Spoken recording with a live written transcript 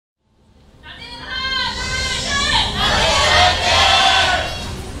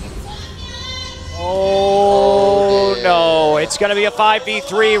going to be a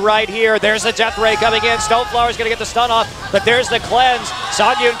 5v3 right here. There's the Death Ray coming in. Snowflower's going to get the stun off, but there's the cleanse.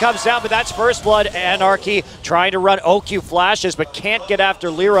 Songyun comes down, but that's First Blood. Anarchy trying to run OQ flashes, but can't get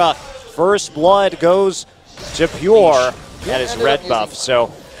after Lyra. First Blood goes to Pure at his red buff.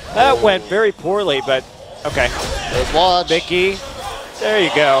 So that went very poorly, but okay. Good watch. Mickey. There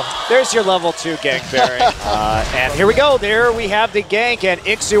you go. There's your level 2 gank, Barry. And here we go. There we have the gank, and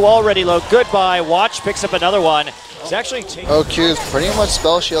Ixu already low. Goodbye. Watch picks up another one. He's actually OQ is pretty much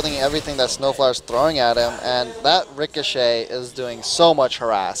spell shielding everything that Snowflower's throwing at him, and that Ricochet is doing so much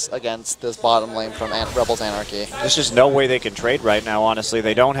harass against this bottom lane from Rebels Anarchy. There's just no way they can trade right now, honestly.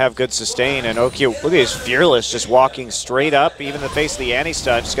 They don't have good sustain, and OQ, look at his Fearless just walking straight up, even in the face of the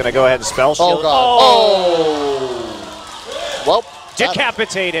anti-stun, just going to go ahead and spell shield. Oh, God. Oh! Well.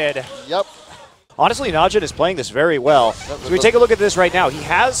 Decapitated. Yep. Honestly, Najin is playing this very well. So we take a look at this right now. He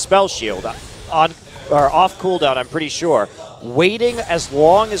has Spell Shield on or off cooldown, I'm pretty sure. Waiting as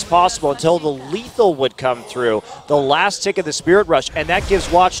long as possible until the lethal would come through, the last tick of the Spirit Rush, and that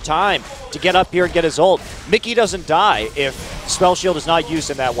gives Watch time to get up here and get his ult. Mickey doesn't die if Spell Shield is not used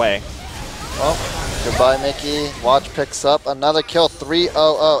in that way. Well, goodbye, Mickey. Watch picks up another kill,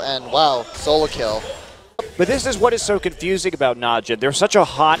 3-0-0, and wow, solo kill. But this is what is so confusing about Najin. They're such a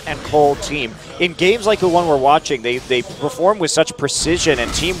hot and cold team. In games like the one we're watching, they perform with such precision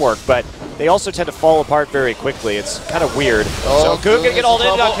and teamwork, but they also tend to fall apart very quickly. It's kind of weird. Oh, so Goog going to get all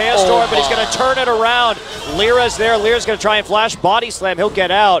in on Chaos Storm, but he's going to turn it around. Lyra's there. Lyra's going to try and flash body slam. He'll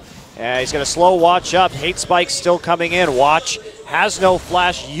get out. And he's going to slow Watch up. Hate Spike's still coming in. Watch has no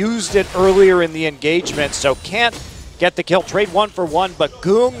flash. Used it earlier in the engagement, so can't get the kill. Trade 1-for-1, but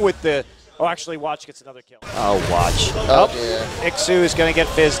Goong with the... Oh, actually, Watch gets another kill. Oh, Watch. Oh, dear. Ixu is going to get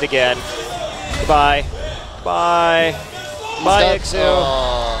fizzed again. Goodbye. Bye. Bye,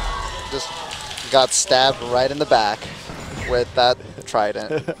 Ixu. Just got stabbed right in the back with that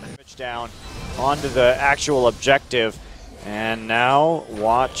trident. Down onto the actual objective. And now,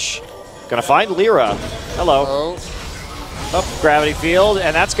 Watch going to find Lyra. Hello. Oh. Up, gravity field.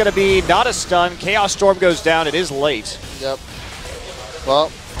 And that's going to be not a stun. Chaos Storm goes down. It is late. Yep.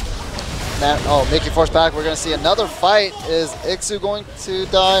 Well. Oh, Mickey forced back. We're going to see another fight. Is Ixu going to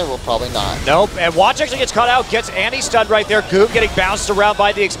die? Well, probably not. Nope. And Watch actually gets caught out. Gets anti-stunned right there. Goog getting bounced around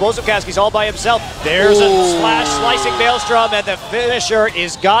by the explosive cask. He's all by himself. There's a slash slicing Maelstrom, and the finisher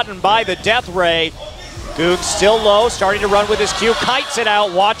is gotten by the Death Ray. Goog still low, starting to run with his Q. Kites it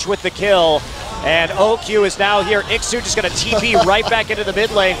out. Watch with the kill. And OQ is now here. Ixu just going to TP right back into the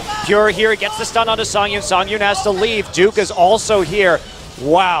mid lane. Pure here gets the stun onto Songyun. Songyun has to leave. Duke is also here.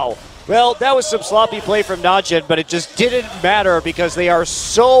 Wow. Well, that was some sloppy play from Najin, but it just didn't matter because they are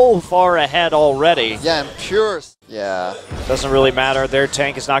so far ahead already. Yeah, and Pure. Yeah. Doesn't really matter. Their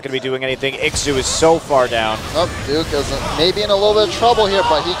tank is not going to be doing anything. Ixu is so far down. Oh, Duke is maybe in a little bit of trouble here,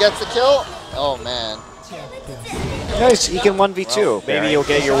 but he gets the kill. Oh, man. Nice. He can 1v2. Maybe you'll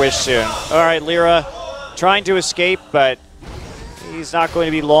get your wish soon. All right, Lyra trying to escape, but he's not going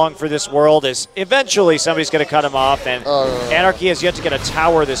to be long for this world, as eventually somebody's going to cut him off, and Anarchy has yet to get a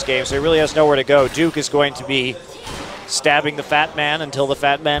tower this game, so he really has nowhere to go. Duke is going to be stabbing the Fat Man until the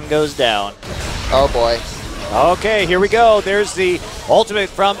Fat Man goes down. Oh, boy. Okay, here we go. There's the ultimate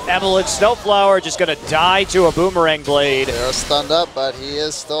from Evelyn. Snowflower just going to die to a boomerang blade. They're stunned up, but he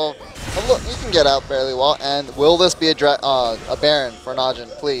is still... Oh, look, he can get out fairly well. And will this be a Baron for Najin?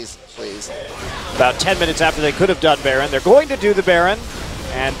 Please, please. About 10 minutes after they could have done Baron, they're going to do the Baron,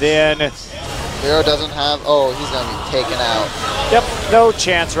 and then... Lyra doesn't have... Oh, he's going to be taken out. Yep, no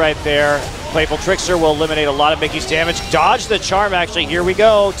chance right there. Playful Trickster will eliminate a lot of Mickey's damage. Dodge the charm, actually. Here we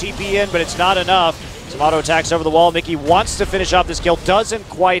go. TP in, but it's not enough. Some auto attacks over the wall. Mickey wants to finish off this kill. Doesn't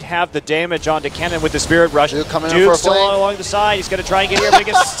quite have the damage onto Kennen with the Spirit Rush. Duke coming in for a still flank. along the side. He's going to try and get here, but he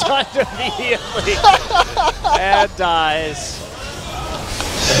gets stunned immediately. And dies.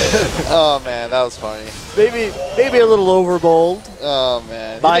 Oh, man, that was funny. Maybe a little overbold. Oh,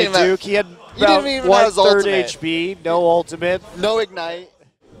 man. By Duke. He had about 1/3 HP. No ultimate. No ignite.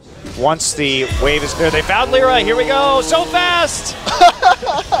 Once the wave is clear, they found Lyra. Here we go. So fast!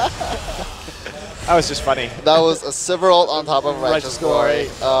 That was just funny. That was a Silver ult on top of Righteous Glory.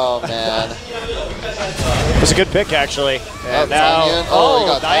 Oh, man. It was a good pick, actually. And now,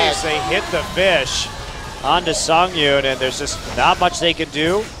 nice. They hit the fish onto Songyun, and there's just not much they can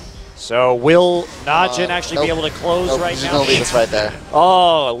do. So will Najin actually be able to close right he's now? He's going to leave us right there.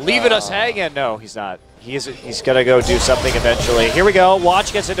 Oh, leaving us hanging. No, he's not. He's going to go do something eventually. Here we go.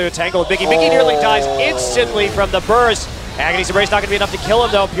 Watch gets into a tangle with Mickey. Mickey nearly dies instantly from the burst. Agony's Embrace not going to be enough to kill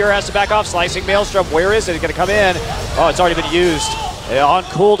him, though. Pure has to back off. Slicing Maelstrom. Where is it? It's going to come in. Oh, it's already been used. on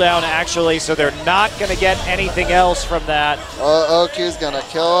cooldown, actually, so they're not going to get anything else from that. OQ's going to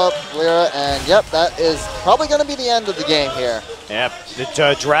kill up Lyra, and yep, that is probably going to be the end of the game here. Yep,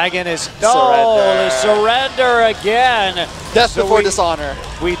 the Dragon is... the surrender again. Death before dishonor.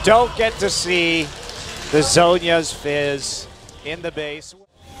 We don't get to see the Zhonya's Fizz in the base.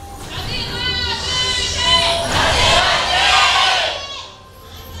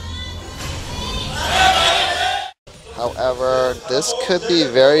 However, this could be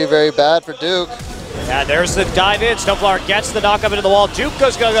very, very bad for Duke. And there's the dive in. Snowflower gets the knock up into the wall. Duke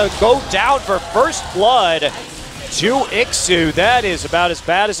is going to go down for first blood to Ixu. That is about as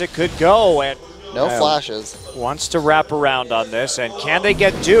bad as it could go. And no flashes. Wants to wrap around on this. And can they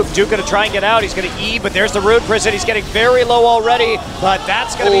get Duke? Duke going to try and get out. He's going to E, but there's the Rune Prison. He's getting very low already. But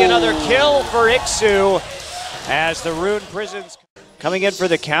that's going to be another kill for Ixu as the Rune Prison's coming in for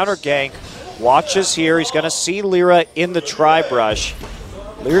the counter gank. Watches here. He's going to see Lyra in the tri-brush.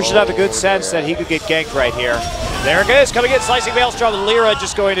 Lyra should have a good sense that he could get ganked right here. There it is. Coming in, slicing Maelstrom. Lyra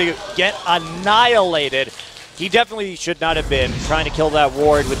just going to get annihilated. He definitely should not have been trying to kill that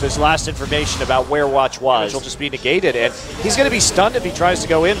ward with his last information about where Watch was. He'll just be negated, and he's going to be stunned if he tries to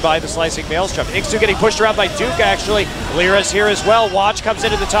go in by the slicing Maelstrom. Ixu getting pushed around by Duke, actually. Lyra's here as well. Watch comes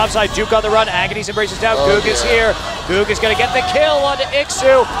into the top side. Duke on the run. Agony's embraces down. Goog is here. Goog is going to get the kill onto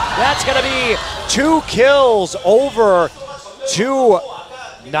Ixu. That's going to be 2 kills over to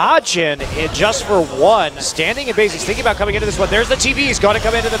Najin just for 1. Standing in base, he's thinking about coming into this one. There's the TV, he's going to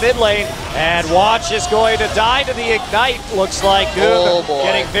come into the mid lane, and Watch is going to die to the Ignite, looks like. Goog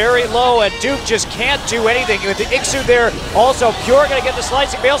getting very low, and Duke just can't do anything. With the Ixu there, also Pure going to get the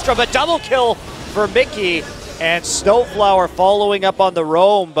slicing Maelstrom, but double kill for Mickey. And Snowflower following up on the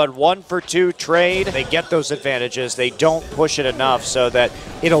roam, but 1 for 2 trade. They get those advantages. They don't push it enough so that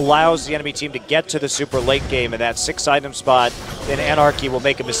it allows the enemy team to get to the super late game in that 6-item spot. Then Anarchy will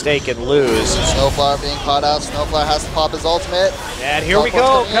make a mistake and lose. Snowflower being caught out. Snowflower has to pop his ultimate. And here we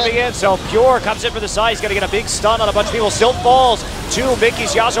go, coming in. So Pure comes in for the side. He's going to get a big stun on a bunch of people. Still falls to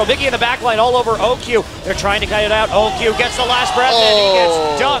Mickey's Yasuo. Mickey in the backline all over OQ. They're trying to cut it out. OQ gets the last breath and he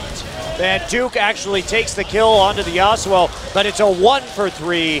gets dunked. And Duke actually takes the kill onto the Yasuo, but it's a 1 for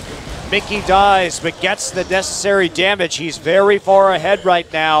 3. Mickey dies, but gets the necessary damage. He's very far ahead right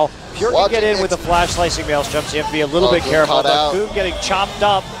now. Pure can get in with the flash slicing Maelstrom, so you have to be a little bit careful. But Boom getting chopped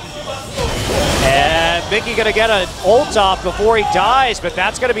up. And Mickey gonna get an ult off before he dies, but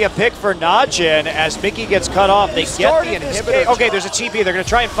that's gonna be a pick for Najin as Mickey gets cut off. They get the inhibitor. Okay, there's a TP. They're gonna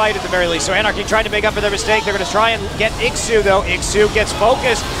try and fight at the very least. So Anarchy trying to make up for their mistake. They're gonna try and get Ixu though. Ixu gets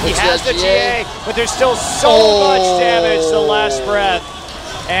focused. He has the GA, but there's still so much damage the last breath.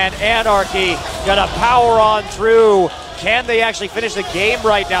 And Anarchy gonna power on through. Can they actually finish the game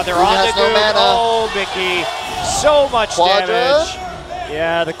right now? They're on the Duke. Oh, Mickey. So much damage.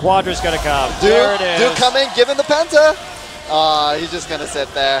 Yeah, the Quadra's gonna come. There it is. Duke coming, giving the Penta. He's just gonna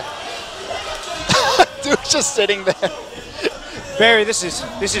sit there. Duke's just sitting there. Barry, this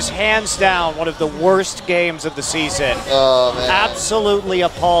is hands down one of the worst games of the season. Oh man. Absolutely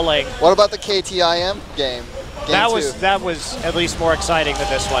appalling. What about the KTIM game? That was at least more exciting than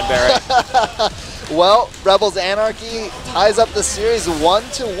this one, Barry. Well, Rebels Anarchy ties up the series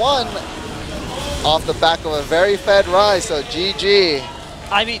 1-1 off the back of a very fed rise, so GG.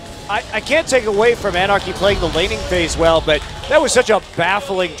 I mean, I can't take away from Anarchy playing the laning phase well, but that was such a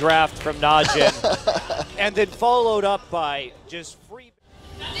baffling draft from Najin. And then followed up by just free...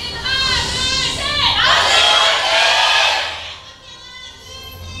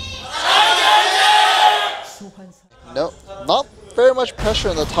 No, not very much pressure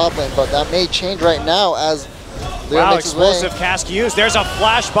in the top lane, but that may change right now as wow, explosive cast used. There's a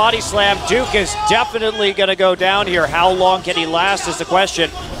flash body slam. Duke is definitely going to go down here. How long can he last is the question.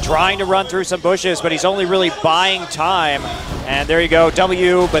 Trying to run through some bushes, but he's only really buying time. And there you go,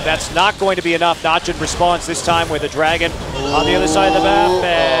 W, but that's not going to be enough. Najin responds this time with a dragon on the other side of the map,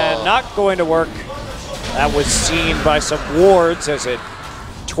 and not going to work. That was seen by some wards as it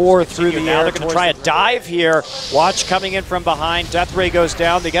tore through the air. They're going to try a dive here. Watch coming in from behind. Death Ray goes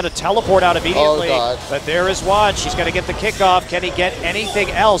down. They got to teleport out immediately. But there is Watch. He's going to get the kickoff. Can he get anything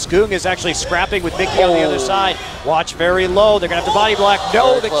else? Goong is actually scrapping with Mickey on the other side. Watch very low. They're going to have to body block.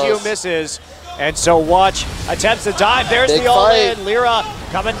 No, the Q misses. And so Watch attempts to dive. There's the all-in. Lyra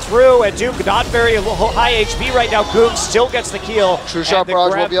coming through, and Duke not very high HP right now. Goong still gets the kill. True Shot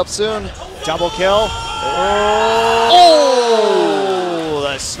Barrage will be up soon. Double kill. Oh!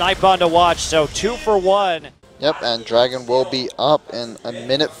 The snipe on to Watch, so 2 for 1. Yep, and Dragon will be up in a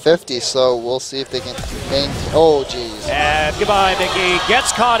minute 50, so we'll see if they can maintain. Oh, geez. And goodbye, Mickey.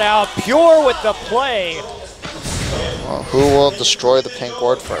 Gets caught out. Pure with the play. Well, who will destroy the pink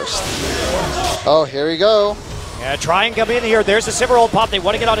ward first? Oh, here we go. Yeah, try and come in here. There's the Silver Pop. They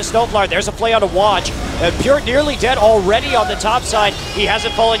want to get on a Snowflower. There's a play on a watch. Pure nearly dead already on the top side. He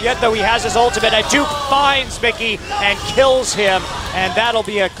hasn't fallen yet, though. He has his ultimate. And Duke finds Mickey and kills him. And that'll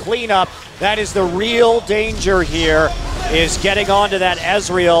be a cleanup. That is the real danger here, is getting onto that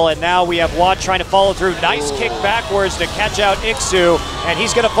Ezreal. And now we have Watch trying to follow through. Nice kick backwards to catch out Ixu. And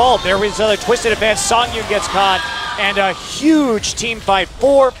he's going to fall. There is another twisted advance. Songyun gets caught. And a huge team fight,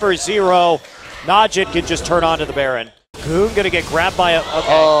 4-0. Najit can just turn on to the Baron. Goon gonna get grabbed by a... Okay.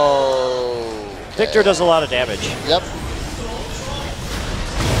 Oh. Victor does a lot of damage. Yep.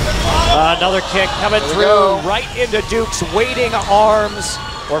 Another kick coming through right into Duke's waiting arms,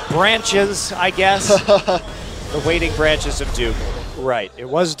 or branches, I guess. The waiting branches of Duke. Right. It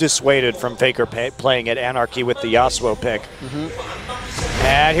was dissuaded from Faker playing at Anarchy with the Yasuo pick.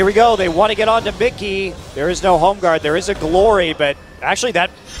 And here we go. They want to get on to Mickey. There is no home guard. There is a Glory, but actually that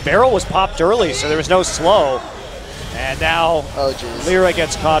barrel was popped early, so there was no slow. And now Lyra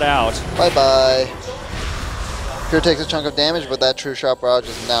gets caught out. Bye-bye. Pure takes a chunk of damage, but that True Shot Barrage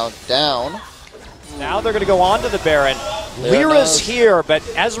is now down. Now they're going to go on to the Baron. Lyra's here, but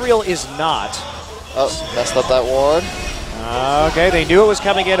Ezreal is not. Oh, messed up that ward. Okay, they knew it was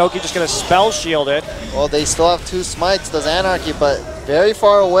coming in. Oki just going to spell shield it. Well, they still have 2 smites, does Anarchy, but very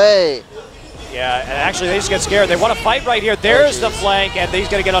far away. Yeah, and actually they just get scared. They want to fight right here. There's the flank, and he's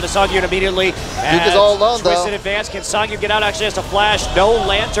going to get onto Songyun immediately. Duke is all alone, though. Twisted advance. Can Songyun get out? Actually has to flash. No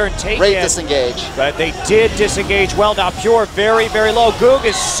Lantern taken. Great disengage. But they did disengage well. Now Pure very, very low. Goog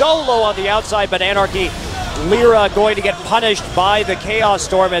is so low on the outside, but Anarchy, Lyra going to get punished by the Chaos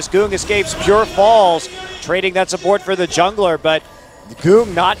Storm as Goong escapes. Pure falls, trading that support for the jungler, but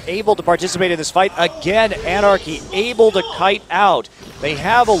Goong not able to participate in this fight. Again, Anarchy able to kite out. They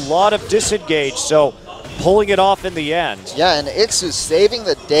have a lot of disengage, so pulling it off in the end. Yeah, and Ixu saving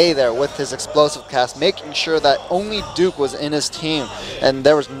the day there with his explosive cast, making sure that only Duke was in his team, and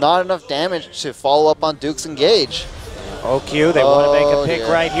there was not enough damage to follow up on Duke's engage. OQ, they want to make a pick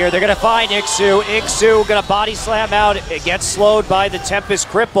right here. They're going to find Ixu. Ixu going to body slam out. It gets slowed by the Tempest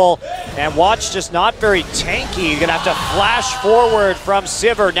Cripple. And Watch just not very tanky. You're going to have to flash forward from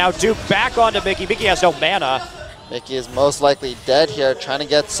Sivir. Now Duke back onto Mickey. Mickey has no mana. Mickey is most likely dead here, trying to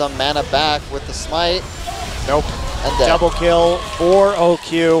get some mana back with the smite. Nope. And dead. Double kill for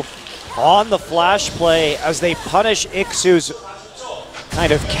OQ on the flash play as they punish Ixu's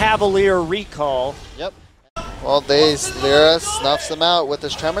kind of cavalier recall. Yep. Well, Lyra snuffs them out with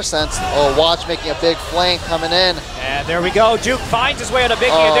his Tremor Sense. Oh, Watch making a big flank coming in. And there we go. Duke finds his way onto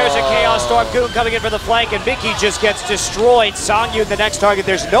Mickey, and there's a Chaos Storm. Goon coming in for the flank, and Mickey just gets destroyed. Songyun, the next target.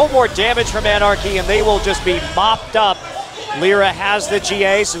 There's no more damage from Anarchy, and they will just be mopped up. Lyra has the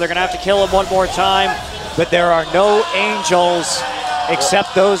GA, so they're going to have to kill him one more time. But there are no angels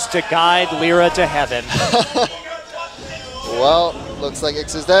except those to guide Lyra to heaven. Well, looks like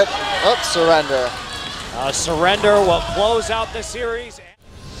Ix is dead. Oh, surrender. Surrender will close out the series.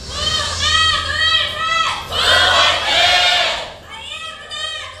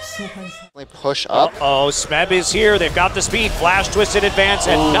 Push up. Uh-oh, Smeb is here. They've got the speed. Flash twisted advance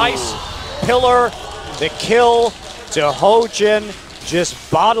and nice pillar. The kill to Hojin, just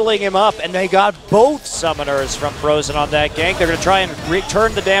bottling him up. And they got both summoners from Frozen on that gank. They're going to try and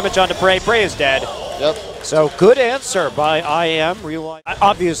return the damage onto Prey. Prey is dead. Yep. So good answer by IM.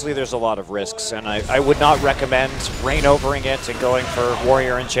 Obviously there's a lot of risks, and I would not recommend rain overing it and going for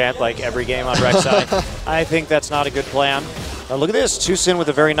Warrior Enchant like every game on Rek'Sai. I think that's not a good plan. Look at this, Tucson with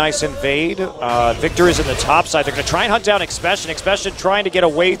a very nice invade. Victor is in the top side. They're going to try and hunt down Expression. Expression trying to get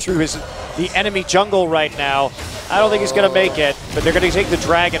away through the enemy jungle right now. I don't think he's going to make it, but they're going to take the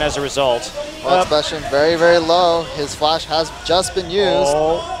dragon as a result. Well, Expression very, very low. His flash has just been used.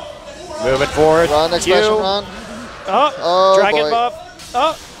 Moving forward. Run, Expression, run. Oh, dragon buff.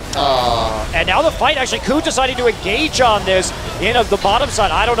 Oh. And now the fight, actually, KOO decided to engage on this in of the bottom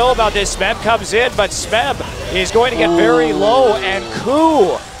side. I don't know about this. Smeb comes in, but Smeb is going to get very low, and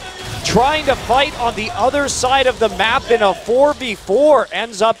KOO trying to fight on the other side of the map in a 4v4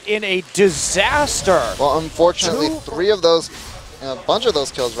 ends up in a disaster. Well, unfortunately, a bunch of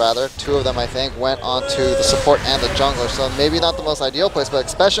those kills rather, 2 of them I think, went onto the support and the jungler, so maybe not the most ideal place, but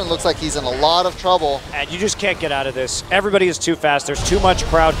Expression looks like he's in a lot of trouble. And you just can't get out of this. Everybody is too fast. There's too much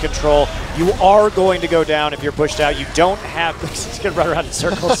crowd control. You are going to go down if you're pushed out. You don't have... He's going to run around in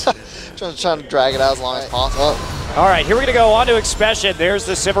circles. trying to drag it out as long as possible. All right, here we're going to go on to Expression. There's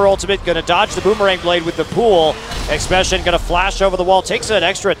the Sivir ultimate, going to dodge the Boomerang Blade with the pool. Expression going to flash over the wall. Takes an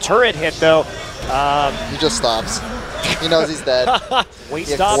extra turret hit, though. He just stops. He knows he's dead. Wait,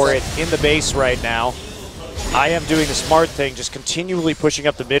 stop for it in the base right now. I am doing the smart thing, just continually pushing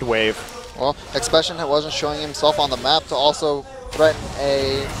up the mid wave. Well, Expression wasn't showing himself on the map to also threaten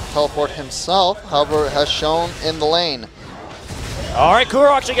a teleport himself, however, has shown in the lane. All right,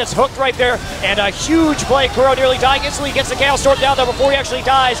 Kuro actually gets hooked right there, and a huge play. Kuro nearly dying instantly, gets the Chaos Storm down there before he actually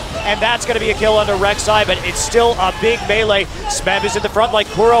dies, and that's going to be a kill under Rek'Sai, but it's still a big melee. Smeb is in the front, like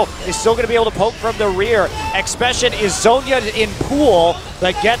Kuro is still going to be able to poke from the rear. Expression is Zonya in pool,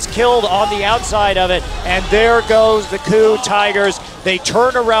 but gets killed on the outside of it, and there goes the KOO Tigers. They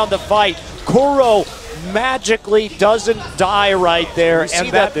turn around the fight. Kuro magically doesn't die right there, and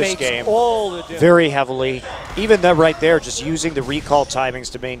that makes all the difference very heavily. Even that right there, just using the recall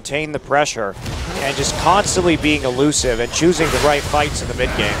timings to maintain the pressure and just constantly being elusive and choosing the right fights in the mid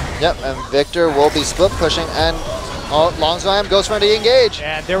game. Yep, and Victor will be split pushing, and Longzime goes for an engage.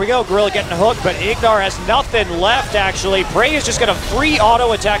 And there we go, Gorilla getting hooked, but Ignar has nothing left actually. Prey is just going to free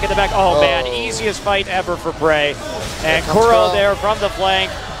auto attack in the back. Oh man, easiest fight ever for Prey. And Kuro there from the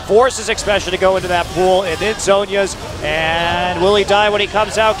flank forces Expression to go into that pool, and then Zonya's, and will he die when he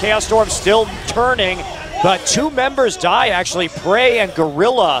comes out? Chaos Storm still turning, but two members die actually. Prey and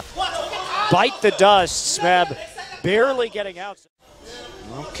Gorilla bite the dust. Smeb barely getting out.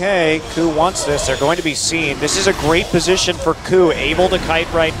 Okay, KOO wants this. They're going to be seen. This is a great position for KOO, able to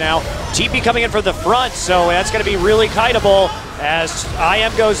kite right now. TP coming in from the front, so that's going to be really kiteable as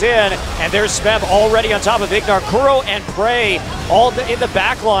IM goes in, and there's Smeb already on top of Ignar. Kuro and Prey all in the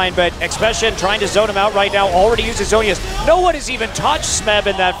back line, but Expression trying to zone him out right now, already uses Zonias. No one has even touched Smeb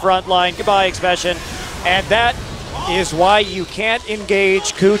in that front line. Goodbye, Expression. And that is why you can't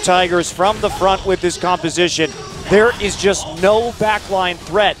engage KOO Tigers from the front with this composition. There is just no backline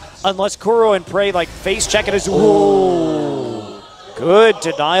threat unless Kuro and Prey like face check it as ooh. Good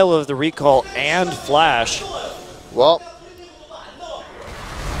denial of the recall and flash. Well,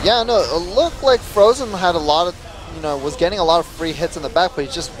 yeah, no, it looked like Frozen had a lot of, was getting a lot of free hits in the back, but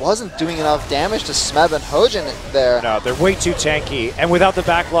he just wasn't doing enough damage to Smeb and Hojin there. No, they're way too tanky, and without the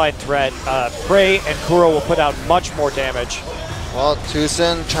backline threat, Prey and Kuro will put out much more damage. Well,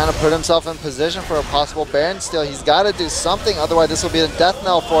 Tucson trying to put himself in position for a possible Baron steal. He's got to do something, otherwise this will be a death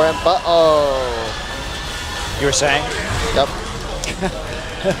knell for him, but oh. You were saying? Yep.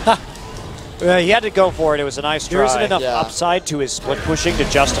 He had to go for it. It was a nice try. There isn't enough upside to his split pushing to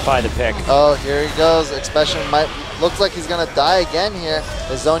justify the pick. Oh, here he goes. Expression looks like he's going to die again here.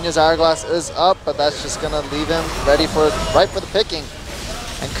 His Zonya's Hourglass is up, but that's just going to leave him right for the picking.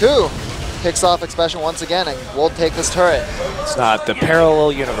 And KOO picks off Expression once again and will take this turret. It's not the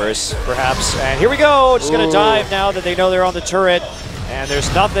parallel universe, perhaps. And here we go. Just going to dive now that they know they're on the turret. And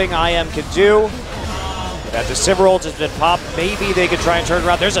there's nothing IM can do. That the Civrult has been popped. Maybe they could try and turn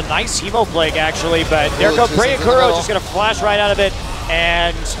around. There's a nice Hemo Plague, actually, but there go Prey and Kuro just going to flash right out of it.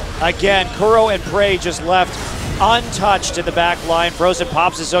 And again, Kuro and Prey just left untouched in the back line. Frozen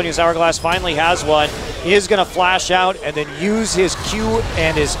pops his Zonya's Hourglass, finally has one. He is going to flash out and then use his Q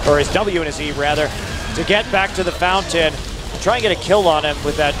and his W and his E, rather, to get back to the fountain. Try and get a kill on him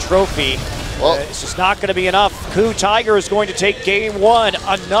with that trophy. Well, it's just not going to be enough. KOO Tiger is going to take game one.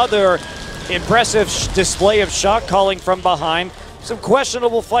 Another impressive display of shot calling from behind. Some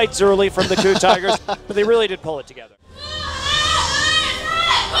questionable fights early from the KOO Tigers, but they really did pull it together.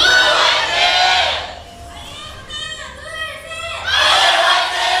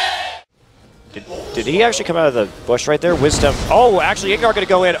 Did he actually come out of the bush right there? Wisdom. Oh, actually, Ignar going to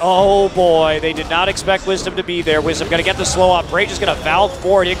go in. Oh, boy. They did not expect Wisdom to be there. Wisdom going to get the slow up. Rage is going to valve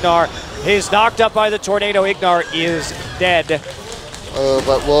forward. Ignar is knocked up by the tornado. Ignar is dead.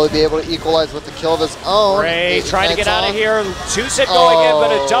 But will he be able to equalize with the kill of his own? Ray trying to get out of here. Tucson going in,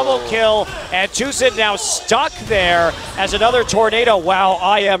 but a double kill. And Tucson now stuck there as another tornado. Wow,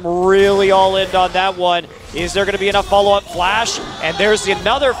 I am really all in on that one. Is there going to be enough follow-up flash? And there's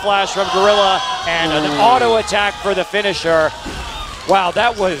another flash from Gorilla and an auto attack for the finisher. Wow,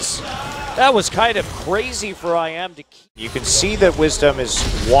 that was kind of crazy for IM to keep. You can see that Wisdom is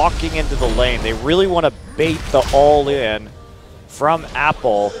walking into the lane. They really want to bait the all-in from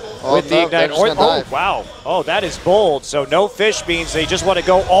Apple with the Ignite. Oh, wow. Oh, that is bold. So no fish beans. They just want to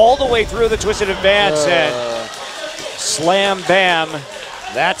go all the way through the Twisted Advance and slam bam.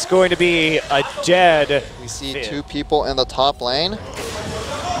 That's going to be a dead. We see two people in the top lane.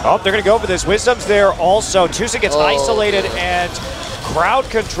 Oh, they're going to go for this. Wisdom's there also. Tucson gets isolated and crowd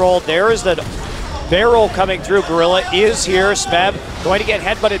controlled. There is the barrel coming through. Gorilla is here. Smeb going to get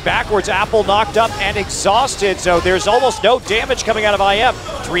headbutted backwards. Apple knocked up and exhausted, so there's almost no damage coming out of IM.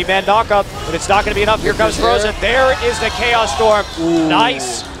 Three-man knockup, but it's not going to be enough. Here comes Frozen. There is the Chaos Storm. Ooh.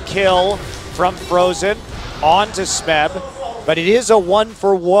 Nice kill from Frozen onto Smeb, but it is a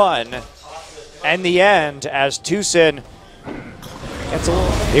 1-for-1. in the end, as Tucson gets a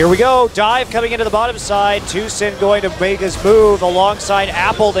little... Here we go, dive coming into the bottom side. Tucson going to make his move alongside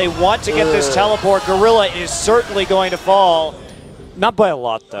Apple. They want to get this teleport. Gorilla is certainly going to fall. Not by a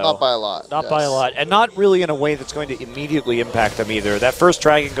lot, though. Not by a lot. Not by a lot. And not really in a way that's going to immediately impact them either. That first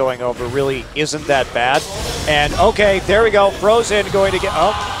dragon going over really isn't that bad. And, okay, there we go. Frozen going to get...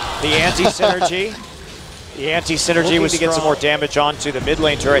 Oh, the anti-synergy. The anti-synergy was to get some more damage onto the mid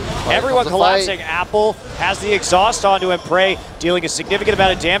lane turret. Everyone collapsing. Apple has the exhaust onto him. Prey dealing a significant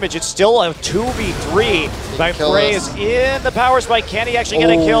amount of damage. It's still a 2v3. But Prey is in the power spike. Can he actually get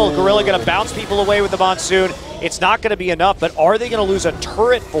a kill? Gorilla going to bounce people away with the Monsoon. It's not going to be enough, but are they going to lose a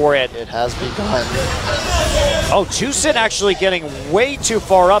turret for it? It has begun. Oh, Tucson actually getting way too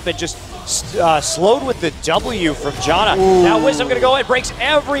far up and just slowed with the W from Jana. Now Wisdom going to go in, breaks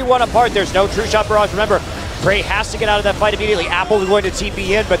everyone apart. There's no true shot barrage. Remember, Prey has to get out of that fight immediately. Apple is going to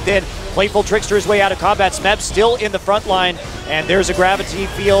TP in, but then Playful Trickster his way out of combat. Smeb still in the front line, and there's a gravity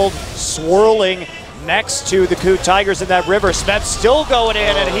field swirling next to the KOO Tigers in that river. Smeb still going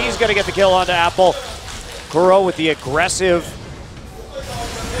in, and he's going to get the kill onto Apple. KOO with the aggressive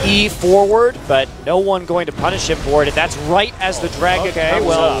E forward, but no one going to punish him for it, and that's right as the dragon comes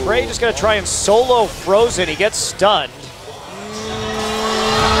up. Prey just going to try and solo Frozen. He gets stunned.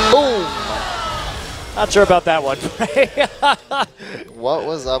 Boom! Not sure about that one. What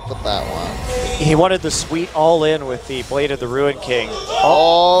was up with that one? He wanted the sweet all-in with the Blade of the Ruin King.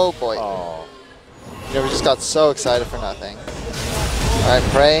 Oh, boy. Oh. You know, we just got so excited for nothing. All right,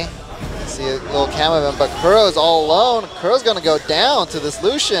 Prey. See a little cam of him, but KOO's all alone. KOO's gonna go down to this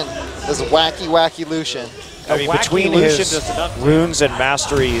Lucian, this wacky Lucian. I mean, between his runes and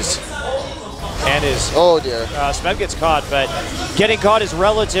masteries and his... Oh dear. Smeb gets caught, but getting caught is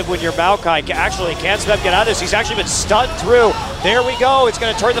relative when you're Maokai. Actually, can Smeb get out of this? He's actually been stunned through. There we go. It's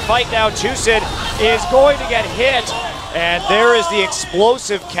gonna turn the fight down. Tucson is going to get hit. And there is the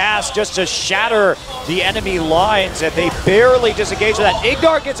explosive cast just to shatter the enemy lines, and they barely disengage with that.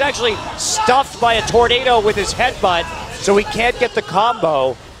 Ignar gets actually stuffed by a tornado with his headbutt, so he can't get the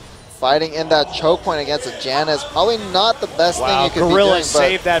combo. Fighting in that choke point against a Janna is probably not the best thing you could be doing.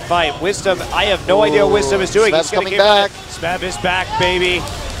 Saved that fight. Wisdom, I have no idea what Wisdom is doing. Smeb's coming back. Smeb is back, baby.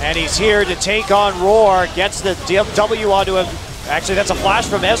 And he's here to take on Roar. Gets the W onto him. Actually, that's a flash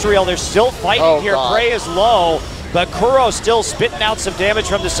from Ezreal. They're still fighting here. God. Prey is low. But KOO still spitting out some damage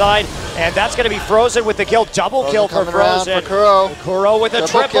from the side, and that's going to be Frozen with the kill. Double kill for Frozen. KOO with a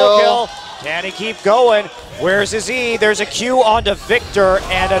triple kill. Can he keep going? Where's his E? There's a Q onto Victor,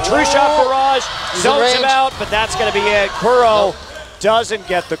 and a true shot barrage zones him out, but that's going to be it. KOO doesn't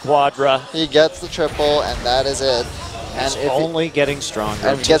get the quadra. He gets the triple, and that is it. And it's only getting stronger.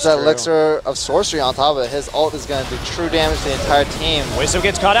 And gets that elixir of sorcery on top of it. His ult is going to do true damage to the entire team. Wisdom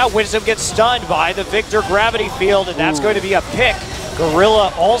gets caught out. Wisdom gets stunned by the Victor gravity field, and that's going to be a pick.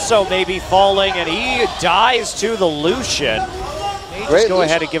 Gorilla also may be falling, and he dies to the Lucian. Just go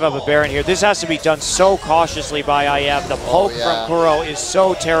ahead and give up a Baron here. This has to be done so cautiously by IM. The poke from KOO is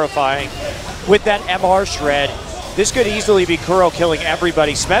so terrifying. With that MR shred, this could easily be KOO killing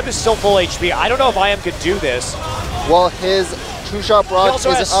everybody. Smeb is still full HP. I don't know if IM could do this. Well, his true shot barrage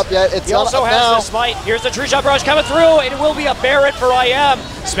isn't up yet. It's not up now. He also has the smite. Here's the true shot barrage coming through. It will be a Baron for IM.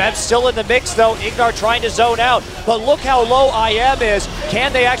 Smeb's still in the mix, though. Ignar trying to zone out. But look how low IM is.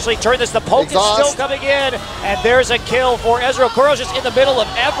 Can they actually turn this? The poke is still coming in. And there's a kill for Ezreal. KOO's just in the middle of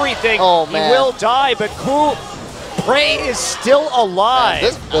everything. Oh, man. He will die, but Prey is still alive.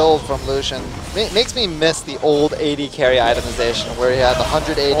 Man, this build from Lucian makes me miss the old AD carry itemization where he had the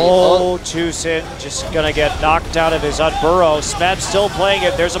 180. Oh, Tucson just going to get knocked out of his Unburrow. Smeb still playing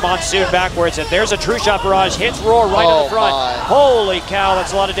it. There's a Monsoon backwards, and there's a true shot barrage. Hits Roar right in the front. My. Holy cow,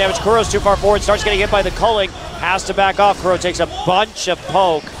 that's a lot of damage. KOO's too far forward, starts getting hit by the culling. Has to back off. KOO takes a bunch of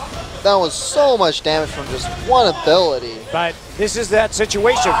poke. That was so much damage from just one ability. But this is that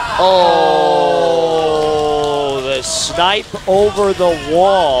situation. Oh, the snipe over the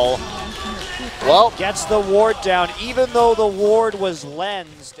wall. Well, gets the ward down, even though the ward was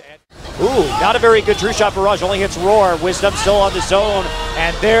lensed. Ooh, not a very good true shot barrage, only hits Roar. Wisdom still on the zone,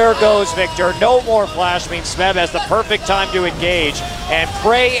 and there goes Victor. No more flash means Smeb has the perfect time to engage. And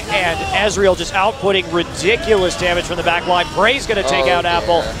Prey and Ezreal just outputting ridiculous damage from the back line. Prey's gonna take out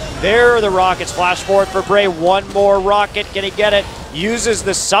Apple. There are the rockets, flash forward for Prey. One more rocket, can he get it? Uses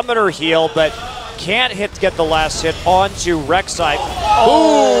the summoner heal, but can't get the last hit onto Rek'Sai.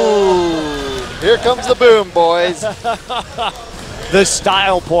 Oh! Here comes the boom, boys. the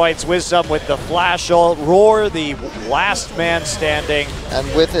style points. Wisdom with the flash ult, Roar the last man standing. And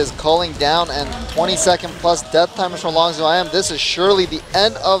with his culling down and 20-second plus death timers from Longzhu IM, this is surely the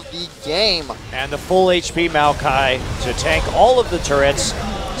end of the game. And the full HP Maokai to tank all of the turrets.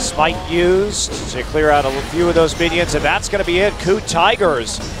 Smite used to clear out a few of those minions, and that's going to be it. KOO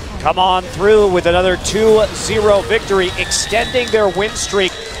Tigers come on through with another 2-0 victory, extending their win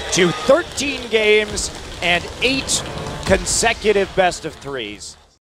streak to 13 games and 8 consecutive best of 3s.